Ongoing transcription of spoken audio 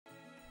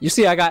You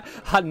see, I got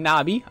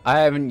Hanabi. I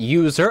haven't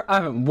used her. I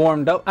haven't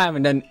warmed up. I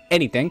haven't done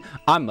anything.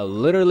 I'm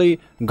literally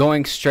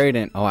going straight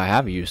in. Oh, I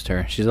have used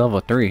her. She's level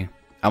 3.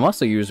 I must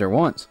have used her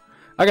once.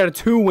 I got a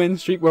 2-win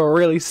streak. We're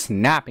really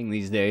snapping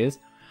these days.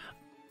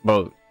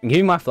 Bro, give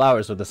me my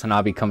flowers with this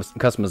Hanabi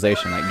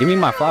customization. Like, give me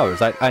my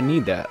flowers. I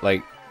need that.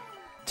 Like,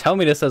 tell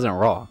me this isn't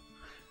raw.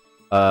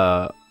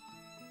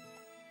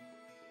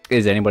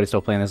 Is anybody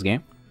still playing this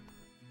game?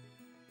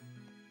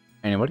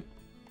 Anybody?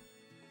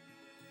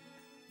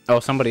 Oh,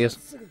 somebody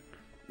is.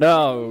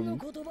 No.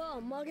 God.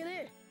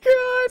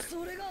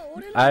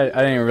 I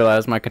didn't even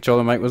realize my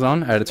controller mic was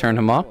on. I had to turn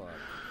him off.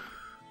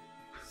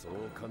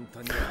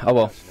 Oh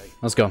well.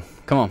 Let's go.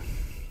 Come on.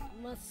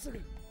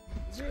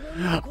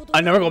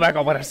 I never go back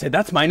on what I said.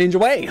 That's my ninja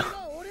way.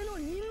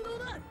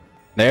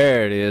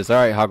 There it is.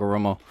 Alright,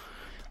 Hagoromo.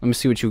 Let me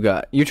see what you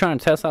got. You trying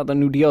to test out the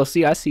new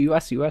DLC? I see you. I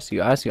see you. I see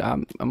you. I see you.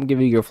 I'm gonna give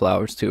you your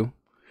flowers too.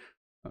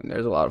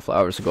 There's a lot of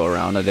flowers to go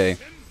around today.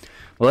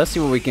 Well, let's see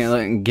what we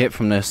can get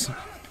from this.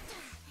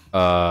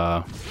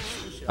 I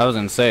was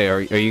gonna say, are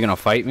you gonna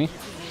fight me?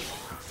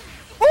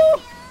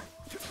 Woo!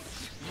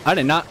 I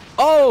did not.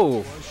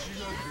 Oh!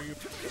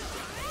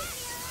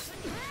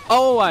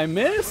 Oh, I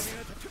missed.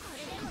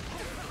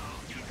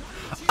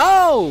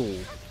 Oh!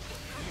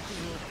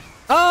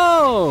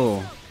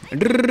 Oh!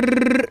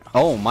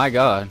 Oh my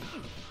god.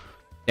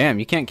 Damn,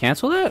 you can't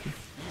cancel that?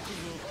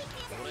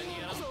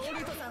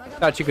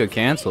 Thought you could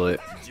cancel it.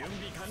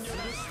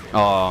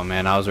 Oh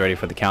man, I was ready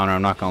for the counter,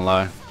 I'm not gonna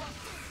lie.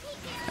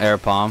 Air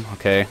palm,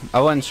 okay. I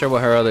wasn't sure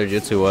what her other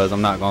jutsu was,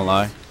 I'm not gonna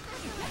lie.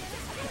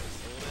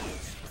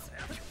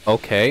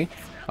 Okay.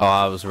 Oh,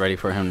 I was ready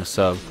for him to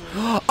sub.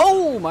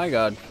 Oh my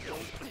god.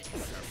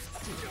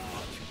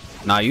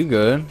 Nah, you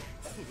good.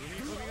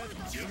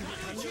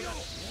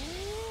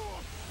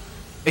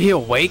 He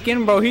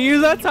awakened, bro. He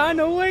used that time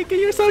to awaken.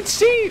 You're so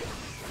cheap.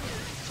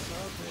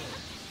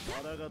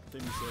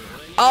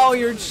 Oh,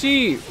 you're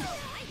cheap.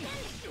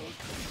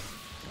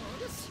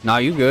 Nah,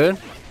 you good.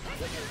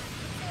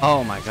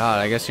 Oh my god,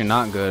 I guess you're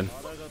not good.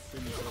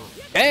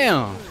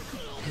 Damn.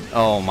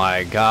 Oh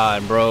my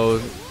god, bro.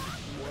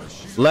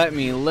 Let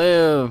me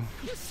live.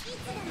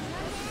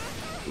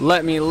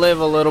 Let me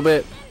live a little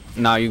bit.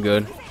 Nah, you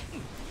good.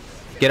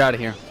 Get out of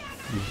here.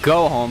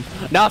 Go home.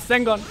 Now,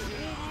 Sengon.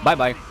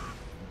 Bye-bye.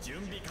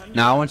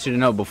 Now, I want you to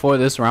know, before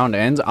this round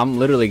ends, I'm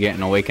literally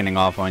getting awakening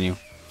off on you.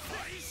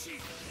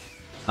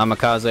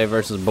 Namikaze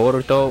versus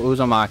Boruto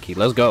Uzumaki.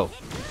 Let's go.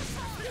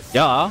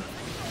 Yeah.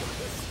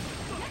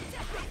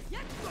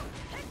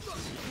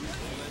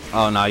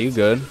 Oh, nah, you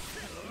good.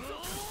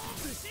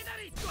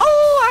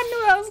 Oh, I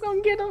knew I was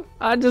gonna get him.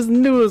 I just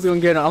knew I was gonna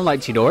get him. I'm like,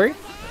 Chidori?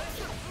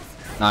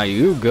 Nah,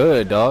 you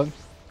good, dog.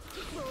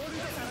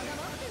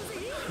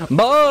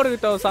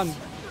 Boruto-san.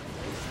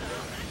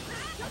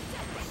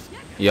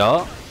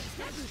 Yo.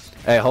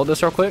 Hey, hold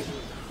this real quick.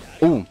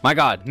 Oh my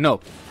god, no.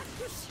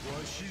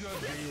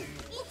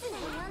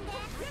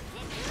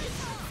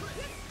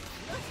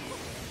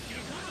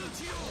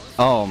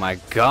 Oh my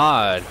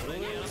god.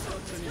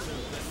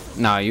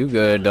 Nah, you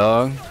good,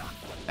 dog.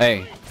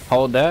 Hey,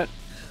 hold that.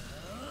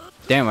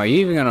 Damn, are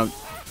you even gonna...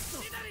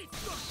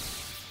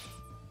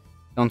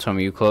 Don't tell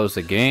me you closed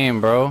the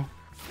game, bro.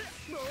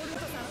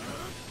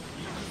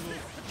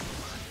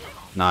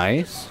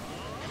 Nice.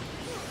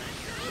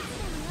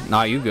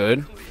 Nah, you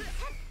good.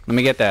 Let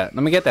me get that.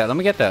 Let me get that. Let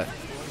me get that.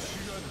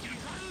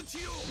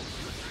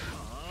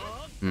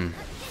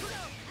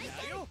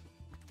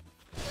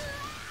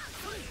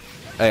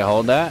 Hey,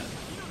 hold that.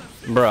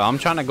 Bro, I'm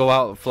trying to go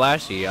out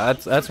flashy.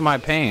 That's my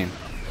pain.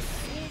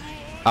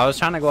 I was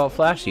trying to go out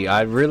flashy.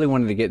 I really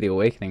wanted to get the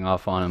awakening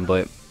off on him,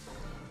 but...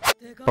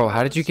 Bro,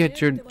 how did you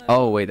get your...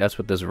 Oh, wait, that's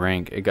with this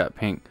rank. It got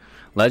pink.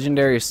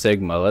 Legendary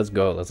Sigma. Let's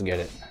go. Let's get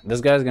it.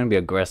 This guy's going to be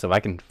aggressive. I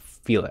can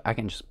feel it. I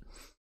can just...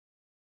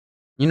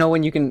 You know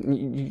when you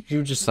can...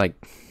 You just like...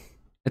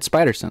 It's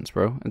spider sense,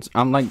 bro.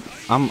 I'm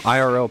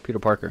IRL Peter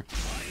Parker.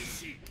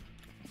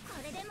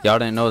 Y'all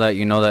didn't know that.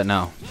 You know that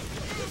now.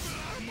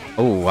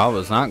 Oh, I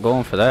was not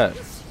going for that.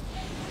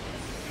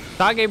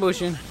 Sage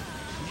Bushin.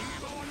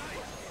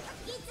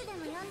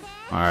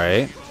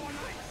 Alright.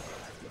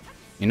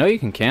 You know you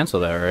can cancel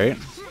that, right?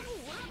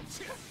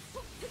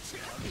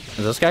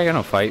 Is this guy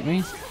gonna fight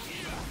me?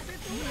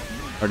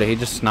 Or did he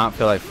just not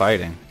feel like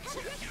fighting?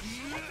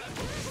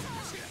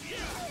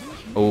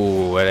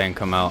 Oh, it didn't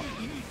come out.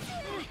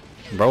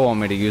 Bro want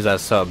me to use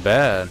that sub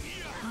bad.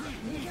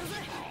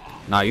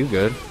 Nah, you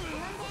good.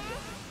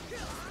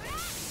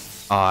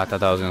 Oh, I thought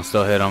that was gonna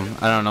still hit him.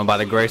 I don't know, by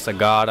the grace of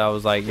God, I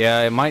was like,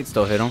 yeah, it might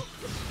still hit him.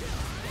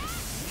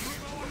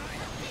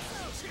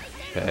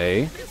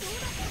 Okay.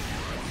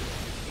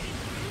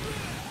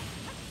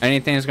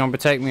 Anything that's gonna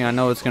protect me, I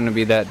know it's gonna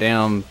be that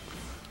damn...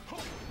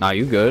 Nah,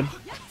 you good.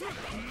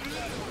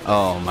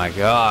 Oh my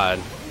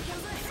god.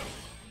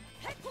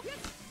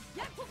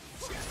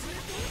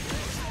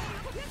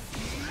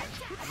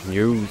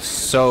 You're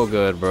so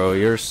good, bro.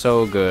 You're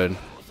so good.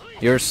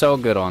 You're so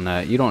good on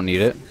that. You don't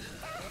need it.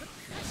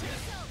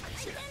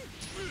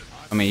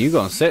 I mean, you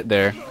gonna sit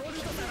there.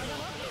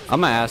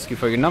 I'm gonna ask you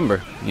for your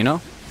number, you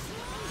know?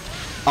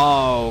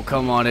 Oh,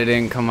 come on, it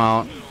didn't come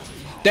out.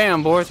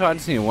 Damn, Boruto, I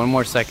just need 1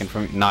 more second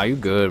from you. Nah, you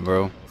good,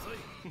 bro.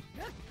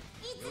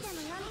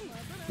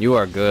 You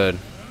are good.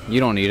 You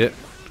don't need it.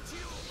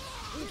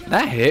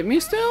 That hit me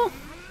still?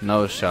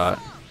 No shot.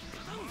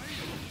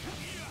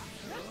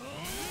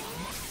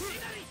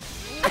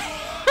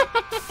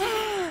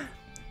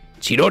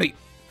 Chidori.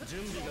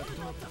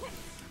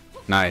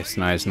 Nice,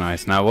 nice,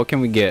 nice. Now what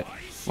can we get?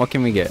 What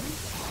can we get?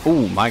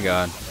 Oh my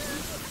god.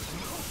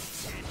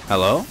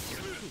 Hello?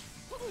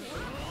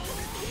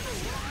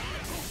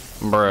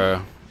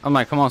 Bruh. I'm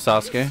like, come on,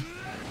 Sasuke.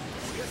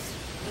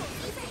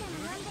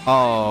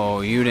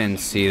 Oh, you didn't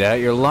see that.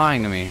 You're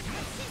lying to me.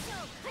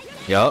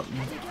 Yup.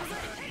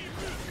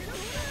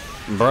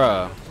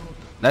 Bruh.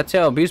 That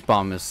tail beast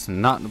bomb is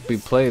not to be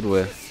played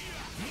with.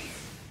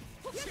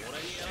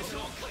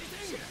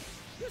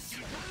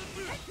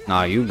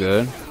 Nah, you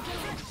good.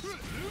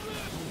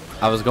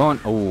 I was going.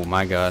 Oh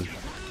my god.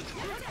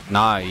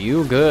 Nah,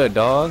 you good,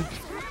 dog.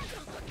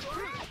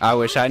 I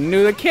wish I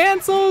knew the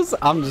cancels.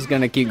 I'm just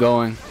gonna keep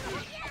going.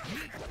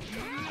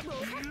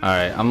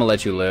 Alright, I'm gonna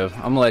let you live.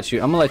 I'm gonna let you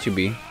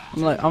be.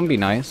 I'm gonna be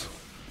nice.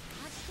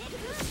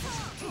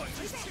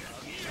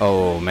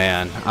 Oh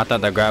man, I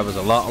thought that grab was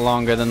a lot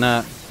longer than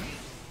that.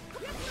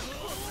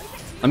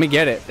 Let me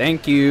get it.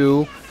 Thank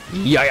you.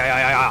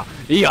 Yeah.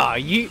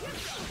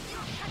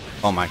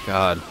 Oh my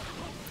god.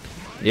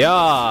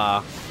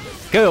 Yeah.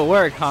 Good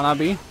work,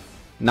 Hanabi.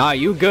 Nah,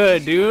 you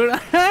good, dude.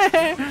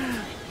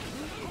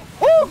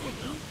 Woo!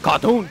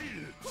 Cartoon.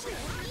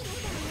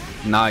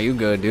 Nah, you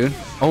good, dude.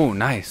 Oh,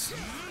 nice.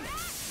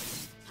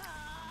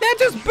 That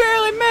just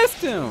barely missed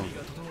him.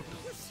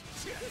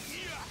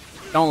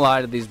 Don't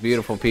lie to these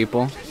beautiful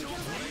people.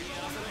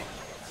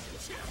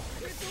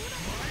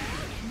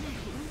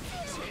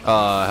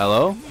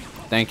 Hello?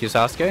 Thank you,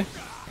 Sasuke.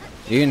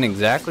 You didn't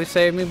exactly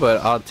save me,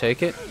 but I'll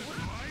take it.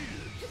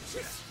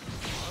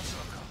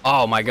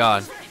 Oh my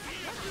god.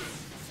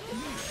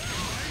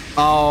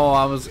 Oh,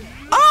 I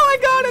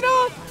got it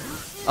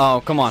off.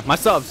 Oh, come on. My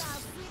subs.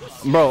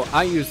 Bro,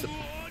 I used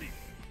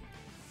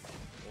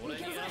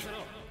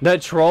the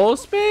troll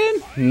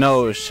spin?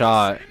 No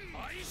shot.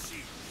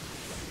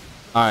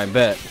 Alright,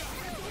 bet.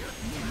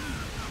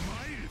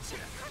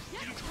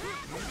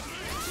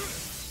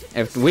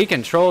 If we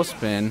can troll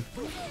spin.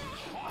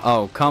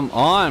 Oh, come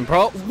on,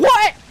 bro.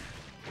 What?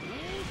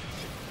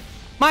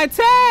 My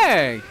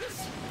tag.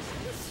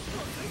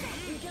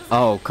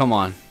 Oh, come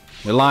on.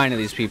 You're lying to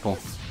these people.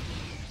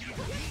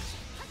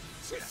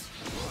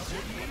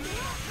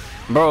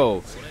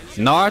 Bro,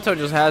 Naruto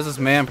just has this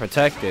man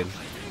protected.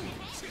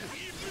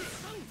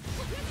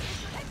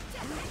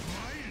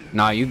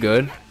 Nah, you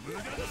good.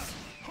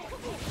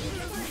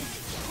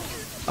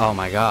 Oh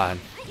my god.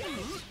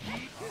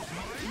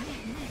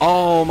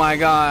 Oh my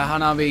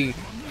god, Hanabi.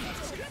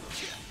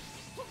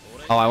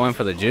 Oh, I went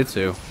for the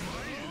jutsu.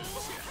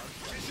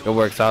 Good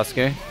work,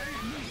 Sasuke.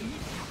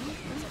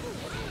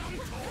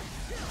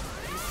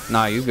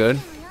 Nah, you good.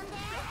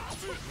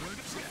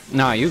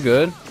 Nah, you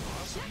good.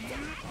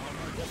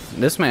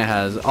 This man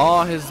has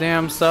all his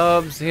damn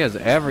subs. He has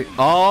every...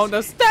 Oh,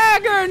 the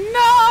stagger!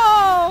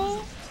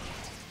 No!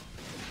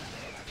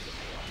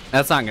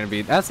 That's not gonna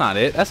be... That's not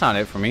it. That's not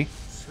it for me.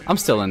 I'm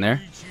still in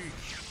there.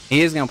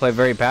 He is gonna play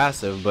very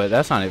passive, but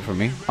that's not it for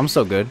me. I'm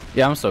so good.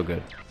 Yeah, I'm so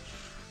good.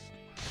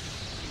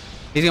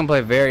 He's gonna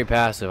play very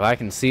passive. I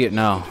can see it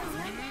now.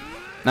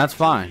 That's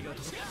fine.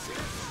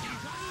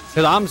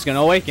 Because I'm just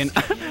gonna awaken.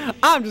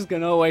 I'm just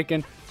gonna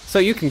awaken. So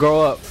you can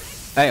grow up.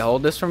 Hey,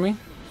 hold this for me.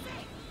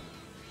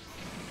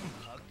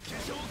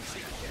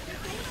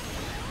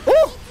 Woo!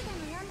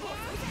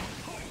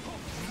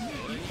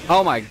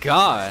 Oh my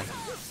god.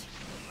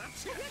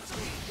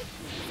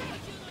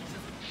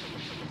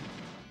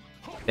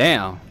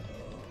 Damn.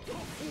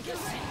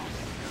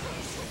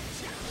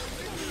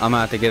 I'm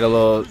gonna have to get a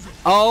little...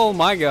 Oh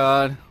my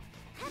god.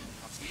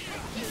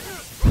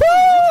 Woo!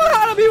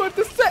 Hanabi with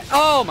the save.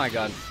 Oh my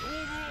god.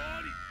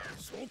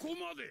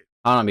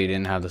 Hanabi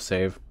didn't have the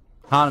save.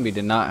 Hanabi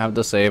did not have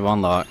the save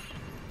on lock.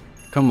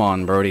 Come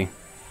on, Brody.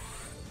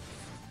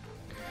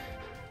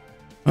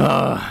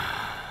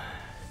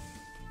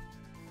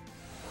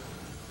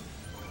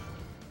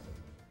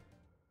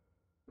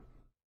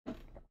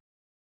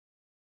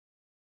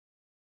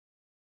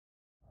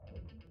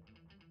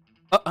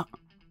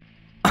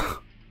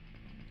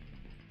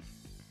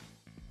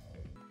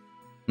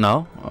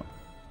 No?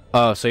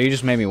 Oh, so you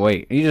just made me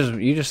wait.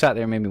 You just sat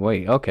there and made me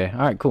wait. Okay.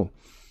 All right, cool.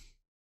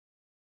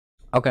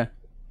 Okay.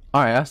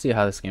 All right, I see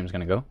how this game's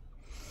going to go.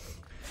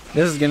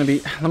 This is going to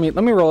be...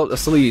 Let me roll up the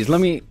sleeves. Let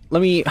me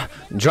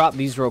drop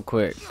these real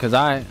quick cuz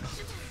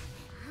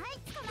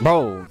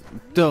Bro,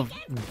 the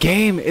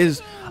game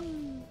is...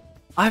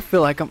 I feel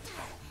like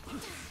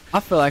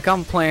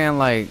I'm playing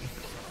like...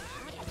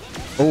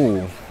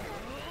 Oh.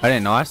 I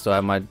didn't know I still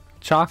have my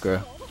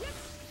chakra.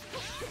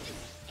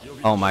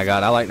 Oh my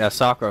god, I like that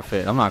Sakura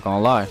fit. I'm not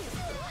gonna lie.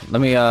 Let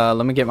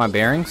me get my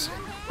bearings.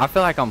 I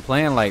feel like I'm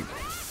playing like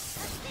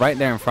right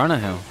there in front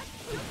of him.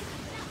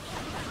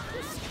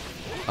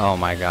 Oh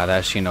my god,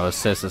 that Shino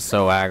assist is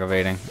so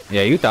aggravating.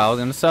 Yeah, you thought I was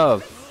gonna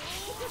sub.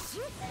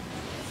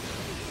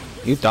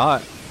 You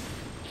thought.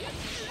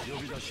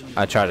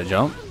 I tried to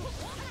jump.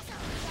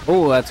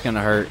 Oh, that's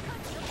gonna hurt.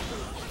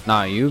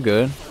 Nah, you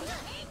good.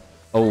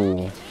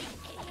 Oh.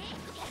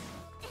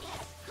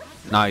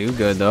 Nah, you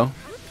good though.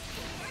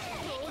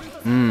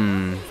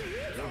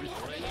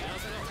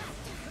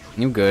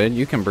 You good.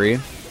 You can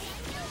breathe.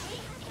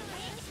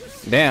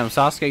 Damn,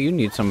 Sasuke, you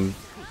need some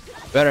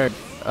better,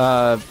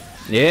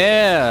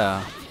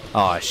 yeah.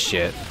 Oh,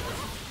 shit.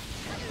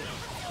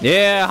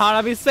 Yeah,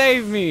 Hanabi,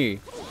 save me.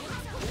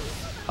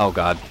 Oh,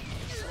 God.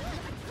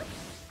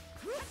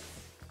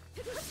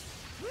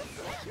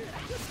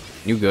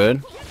 You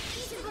good?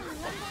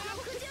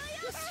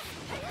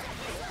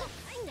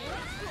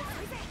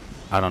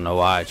 I don't know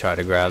why I tried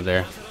to grab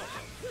there.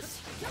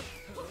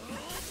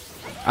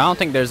 I don't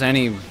think there's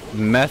any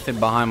method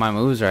behind my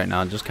moves right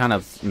now. Just kind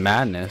of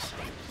madness.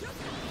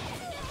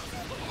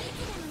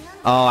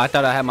 Oh, I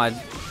thought I had my...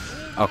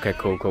 Okay,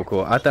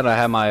 cool. I thought I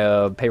had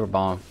my paper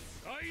bomb.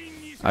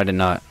 I did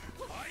not.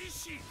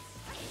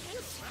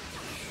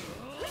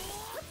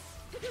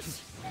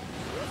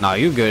 Nah,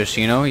 you good,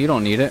 Shino. You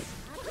don't need it.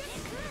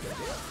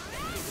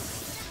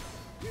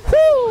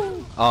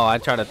 Woo! Oh, I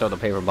tried to throw the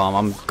paper bomb.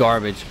 I'm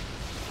garbage.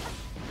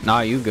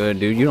 Nah, you good,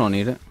 dude. You don't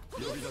need it.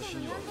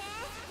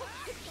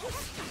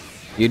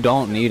 You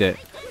don't need it.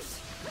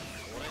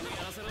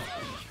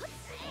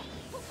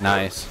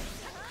 Nice.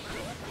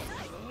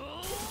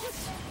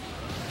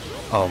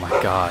 Oh my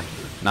god.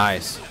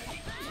 Nice.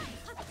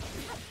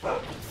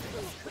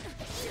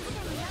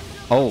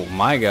 Oh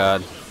my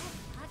god.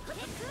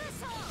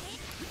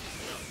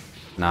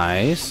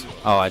 Nice.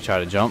 Oh, I tried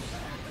to jump.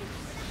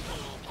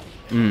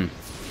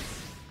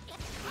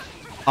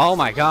 Oh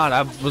my god,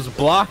 I was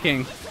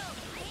blocking.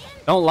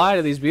 Don't lie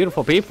to these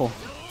beautiful people.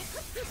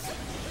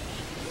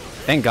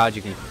 Thank god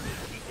you can.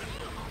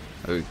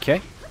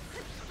 Okay.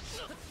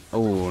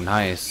 Oh,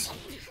 nice.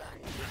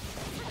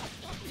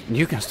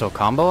 You can still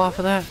combo off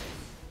of that?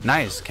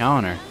 Nice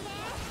counter.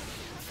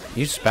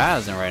 You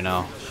spazzing right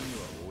now.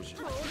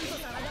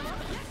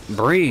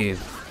 Breathe.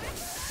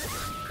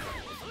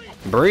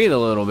 Breathe a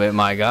little bit,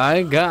 my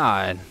guy.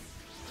 God.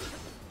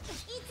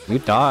 You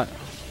thought.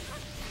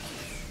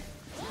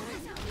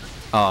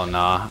 Oh,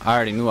 nah. I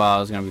already knew I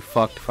was gonna be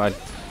fucked if I...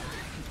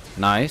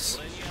 Nice.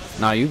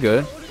 Nah, you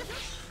good.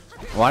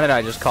 Why did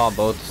I just call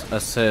both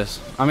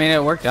assists? I mean,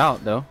 it worked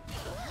out, though.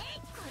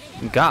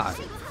 God.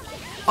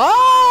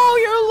 Oh,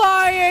 you're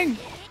lying!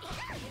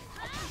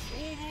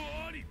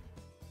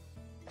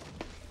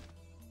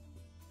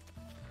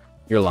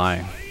 You're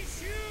lying.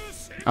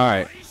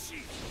 Alright.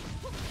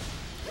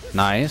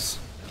 Nice.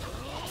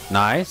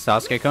 Nice,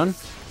 Sasuke-kun.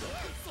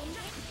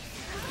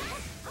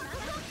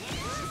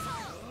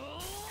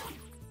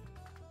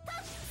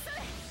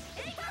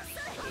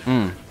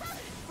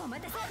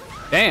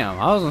 Damn,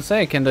 I was gonna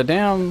say, can the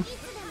damn...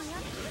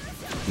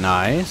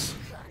 Nice.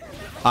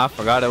 I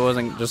forgot it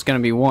wasn't just gonna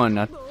be one.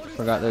 I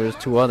forgot there was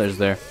two others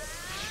there.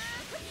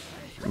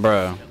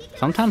 Bro,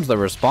 sometimes the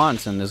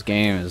response in this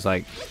game is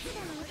like...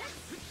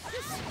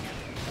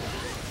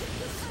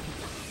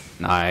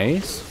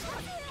 Nice.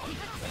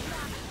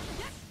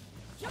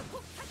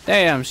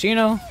 Damn,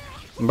 Shino.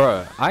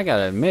 Bro, I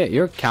gotta admit,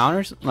 your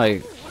counters,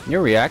 like,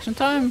 your reaction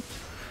time?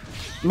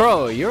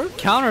 Bro, your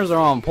counters are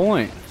on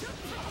point.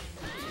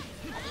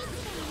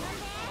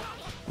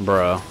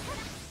 Bro.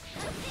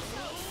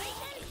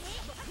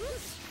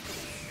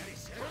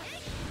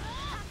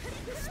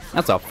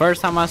 That's the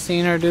first time I've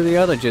seen her do the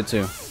other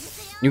jutsu.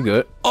 You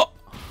good? Oh!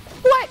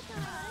 What?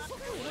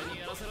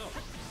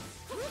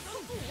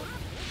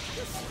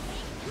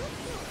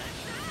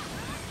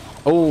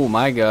 Oh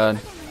my god.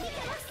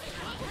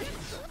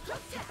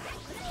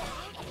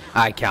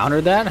 I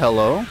countered that?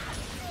 Hello?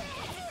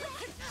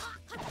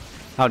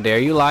 How dare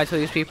you lie to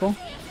these people?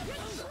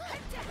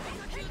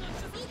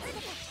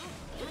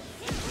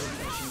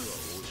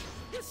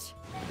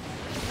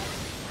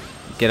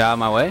 Get out of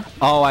my way.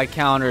 Oh, I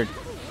countered.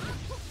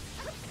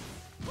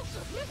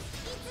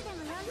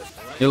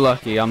 You're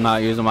lucky I'm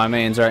not using my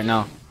mains right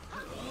now.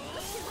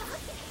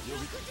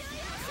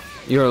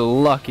 You're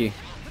lucky.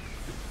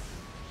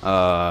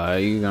 Are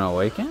you gonna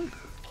awaken?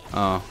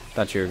 Oh,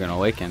 thought you were gonna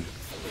awaken.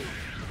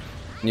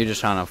 You're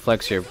just trying to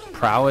flex your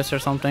prowess or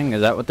something?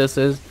 Is that what this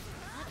is?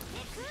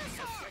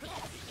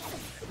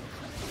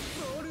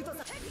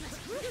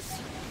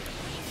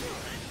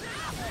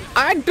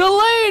 I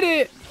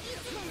delayed it!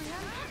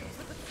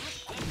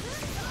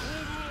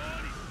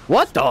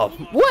 What the?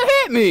 What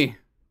hit me?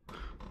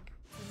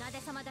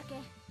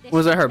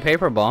 Was it her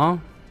paper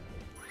bomb?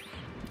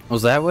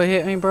 Was that what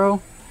hit me,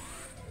 bro?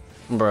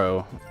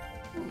 Bro.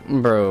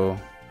 Bro.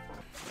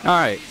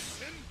 Alright.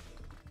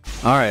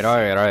 Alright.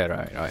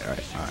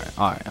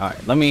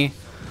 Let me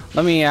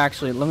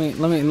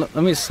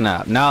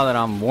snap. Now that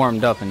I'm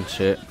warmed up and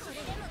shit.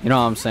 You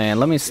know what I'm saying?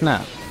 Let me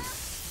snap.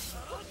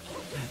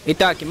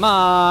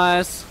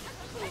 Itakimasu.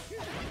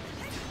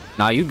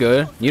 Nah, you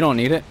good. You don't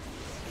need it.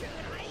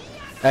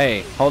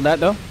 Hey, hold that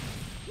though.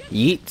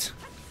 Yeet.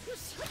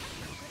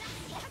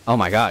 Oh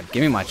my god,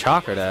 give me my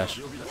chakra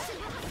dash.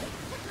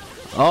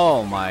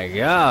 Oh my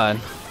god.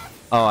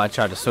 Oh, I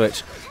tried to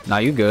switch. Nah,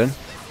 you good.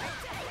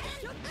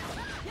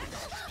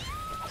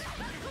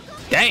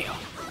 Damn.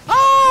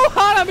 Oh,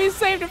 Hanabi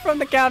saved it from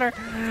the counter.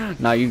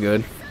 Nah, you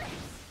good.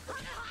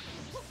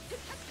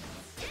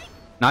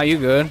 Nah, you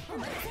good.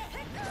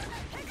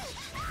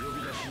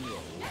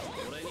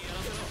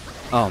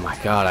 Oh my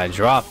god, I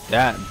dropped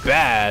that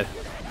bad.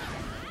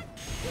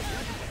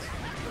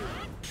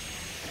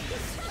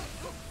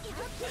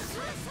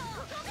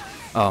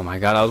 Oh my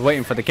god, I was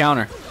waiting for the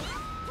counter.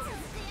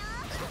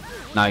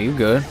 Nah, you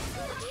good.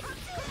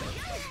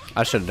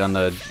 I should have done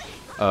the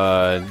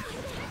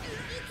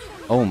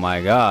oh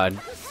my god.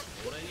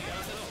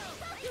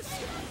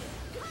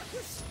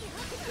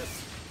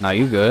 Nah,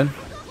 you good.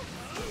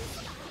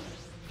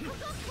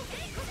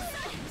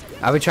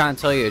 I be trying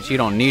to tell you that you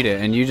don't need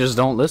it and you just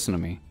don't listen to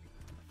me.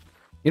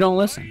 You don't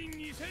listen.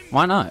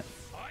 Why not?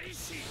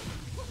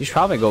 You should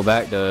probably go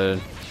back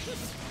to...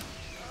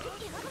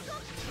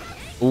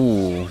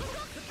 Ooh.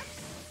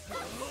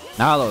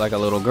 Now I look like a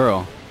little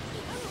girl.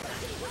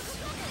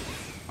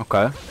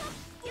 Okay.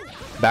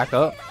 Back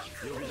up.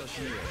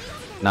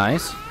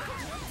 Nice.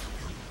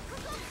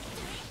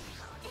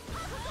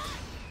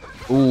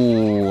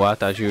 Ooh, I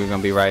thought you were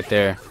gonna be right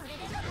there.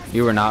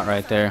 You were not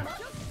right there.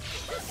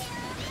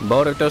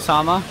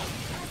 Boruto-sama.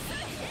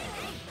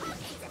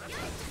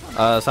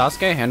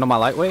 Sasuke, handle my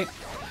lightweight.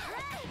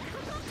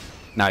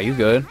 Nah, you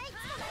good.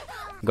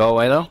 Go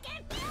away though.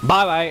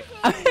 Bye bye.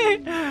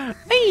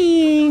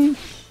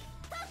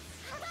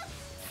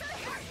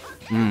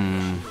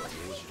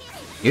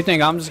 You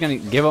think I'm just gonna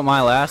give up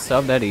my last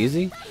sub that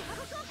easy?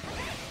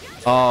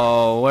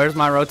 Oh, where's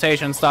my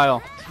rotation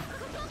style?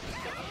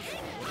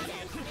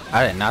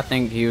 I did not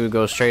think he would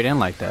go straight in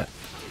like that.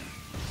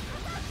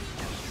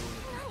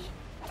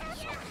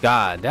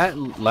 God, that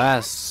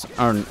lasts,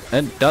 or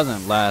it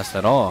doesn't last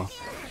at all.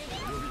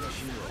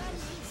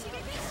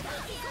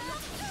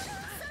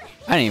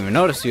 I didn't even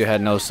notice you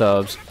had no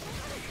subs.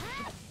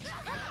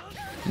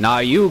 Nah,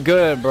 you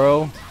good,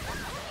 bro.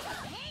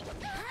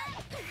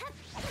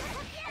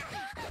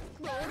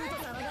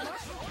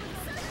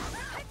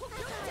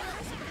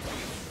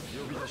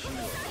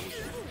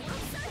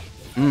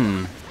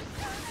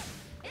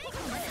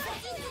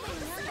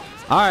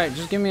 Alright,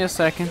 just give me a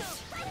second.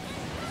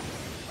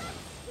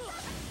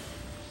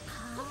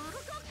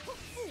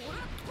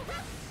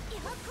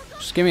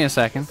 Just give me a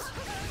second.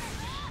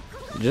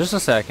 Just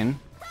a second.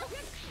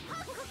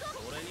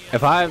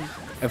 If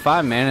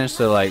I manage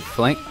to like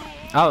flank,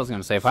 I was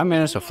gonna say if I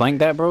manage to flank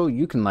that, bro,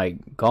 you can like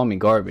call me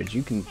garbage.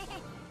 You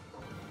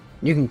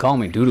can call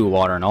me doo-doo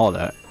water and all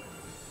that.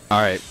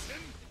 Alright.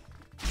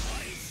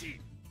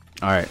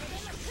 Alright.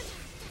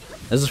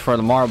 This is for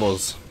the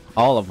marbles.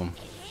 All of them.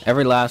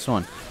 Every last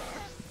one.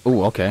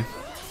 Ooh, okay.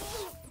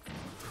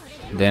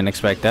 Didn't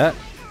expect that.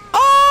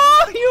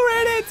 Oh, you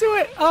ran into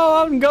it.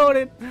 Oh, I'm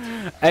goated.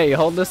 Hey,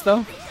 hold this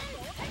though.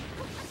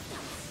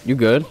 You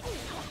good?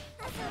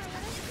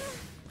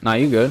 Nah,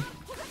 you good.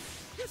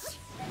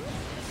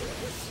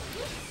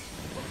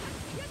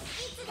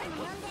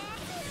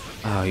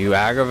 Oh, you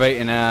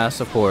aggravating ass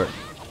support.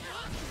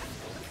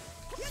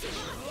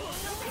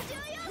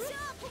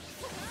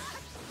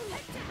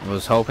 I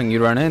was hoping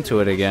you'd run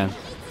into it again.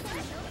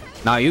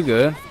 Nah, you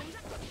good.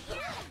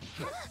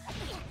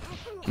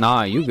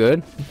 Nah, you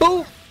good.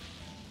 Boop!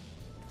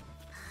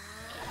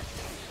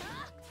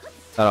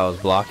 Thought I was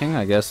blocking?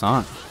 I guess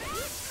not.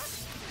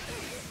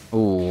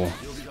 Ooh.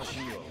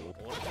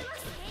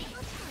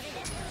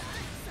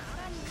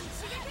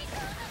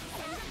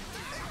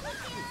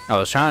 I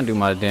was trying to do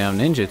my damn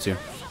ninjutsu.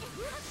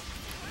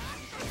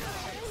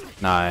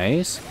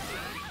 Nice.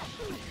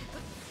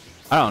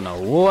 I don't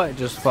know what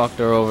just fucked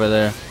her over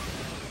there.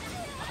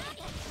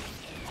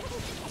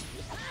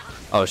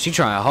 Oh, she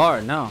trying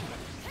hard now.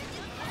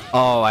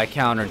 Oh, I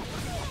countered.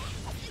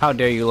 How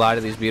dare you lie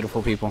to these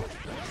beautiful people.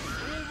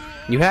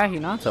 You had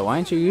Hinata, why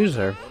didn't you use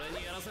her?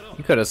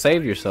 You could have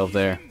saved yourself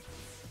there.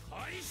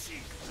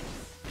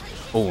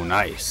 Oh,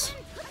 nice.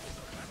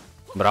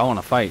 But I want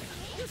to fight.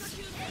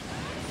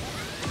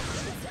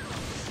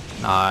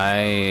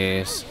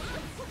 Nice.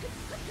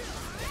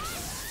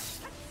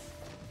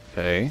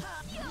 Okay.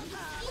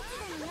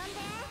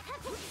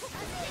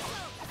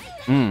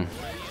 Come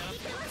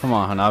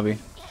on, Hanabi.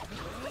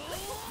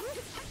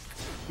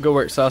 Go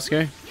work,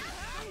 Sasuke.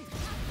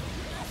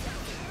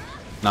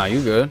 Nah,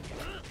 you good.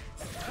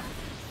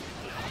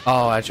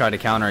 Oh, I tried to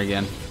counter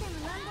again.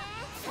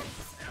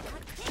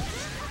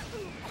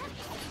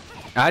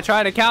 I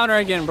tried to counter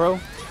again, bro.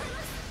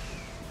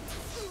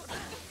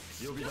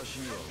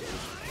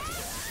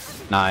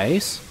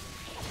 Nice.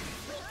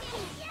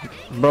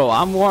 Bro,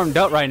 I'm warmed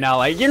up right now.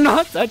 Like, you're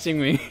not touching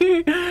me.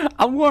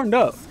 I'm warmed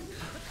up.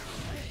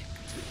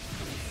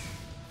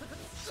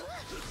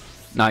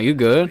 Nah, you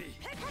good.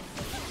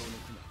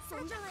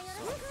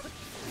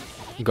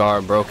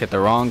 Guard broke at the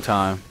wrong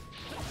time.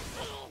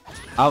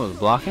 I was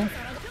blocking.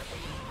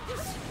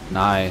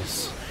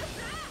 Nice.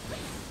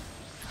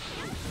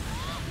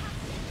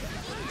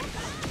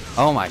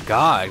 Oh my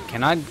god,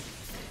 can I...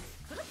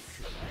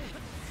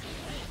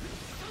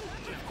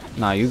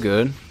 Nah, you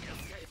good.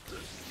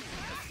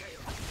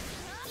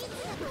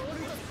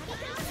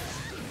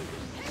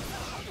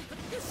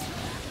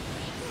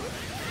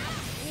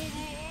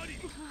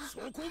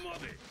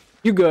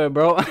 You good,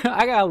 bro.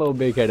 I got a little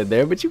big headed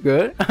there, but you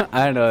good.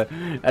 I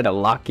had to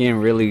lock in,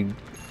 really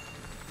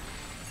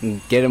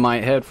get in my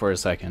head for a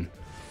second.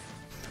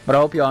 But I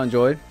hope y'all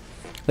enjoyed.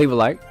 Leave a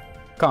like,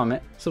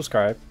 comment,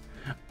 subscribe.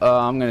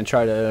 I'm gonna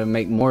try to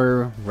make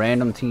more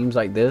random teams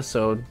like this,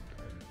 so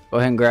go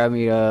ahead and grab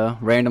me a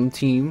random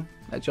team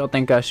that y'all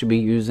think I should be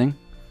using.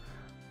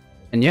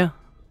 And yeah,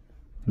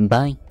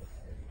 bye.